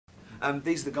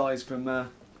These are the guys from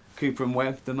Cooper and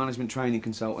Webb, the management training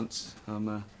consultants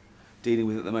I'm dealing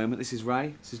with at the moment. This is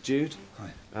Ray, this is Jude. Hi.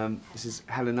 This is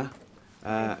Helena.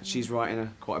 She's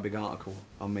writing quite a big article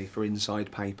on me for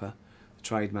Inside Paper, the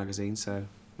trade magazine, so,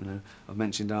 you know, I've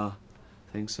mentioned our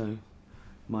thing, so,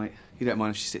 you don't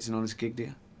mind if she sits in on this gig, do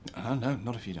you? No,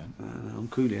 not if you don't. I'm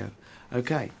coolio.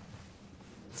 OK.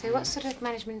 So what sort of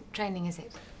management training is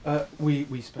it? We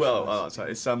specialise... Well, so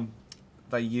it's,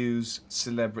 they use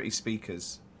celebrity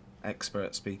speakers,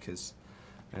 expert speakers,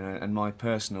 and my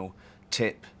personal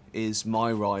tip is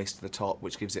my rise to the top,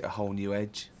 which gives it a whole new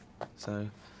edge. So,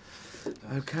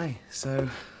 OK, so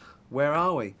where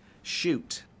are we?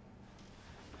 Shoot.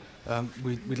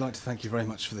 We'd like to thank you very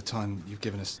much for the time you've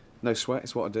given us. No sweat,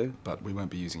 it's what I do. But we won't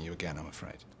be using you again, I'm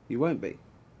afraid. You won't be?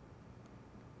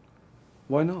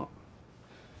 Why not?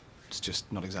 It's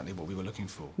just not exactly what we were looking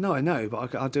for. No, I know,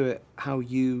 but I'll do it how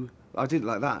you... I did it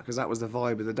like that, because that was the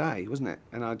vibe of the day, wasn't it?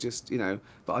 And I just, you know,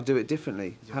 but I'd do it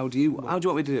differently. Yeah. How do you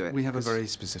want me to do it? We have a very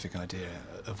specific idea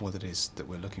of what it is that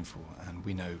we're looking for, and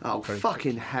we know... Oh,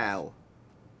 fucking hell.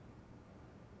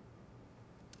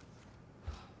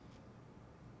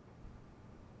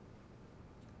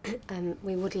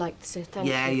 We would like to thank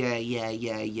you.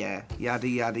 Yeah. Yada,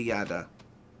 yada, yada.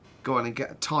 Go on and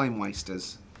get time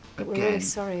wasters. But Again. we're really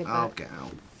sorry about... I'll get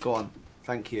out. Go on.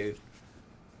 Thank you.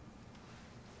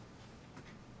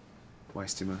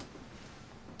 Wasting my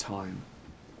time.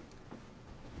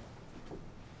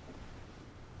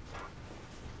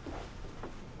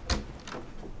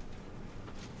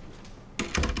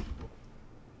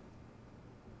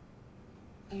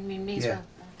 You mean me as well?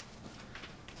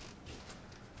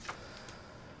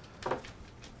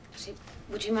 See,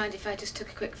 would you mind if I just took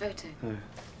a quick photo? No.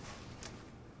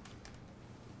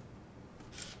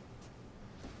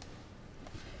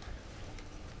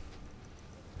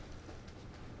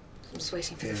 I'm just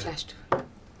waiting for the flash to...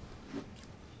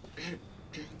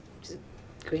 Just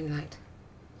a green light.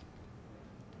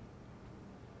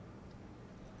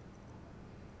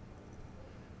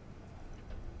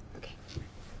 Okay.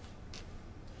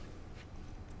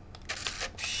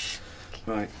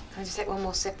 Right. Can I just take one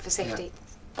more sip for safety?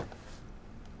 Yeah.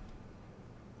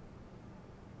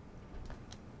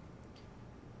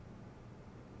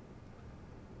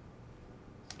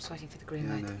 I'm just waiting for the green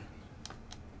light. No.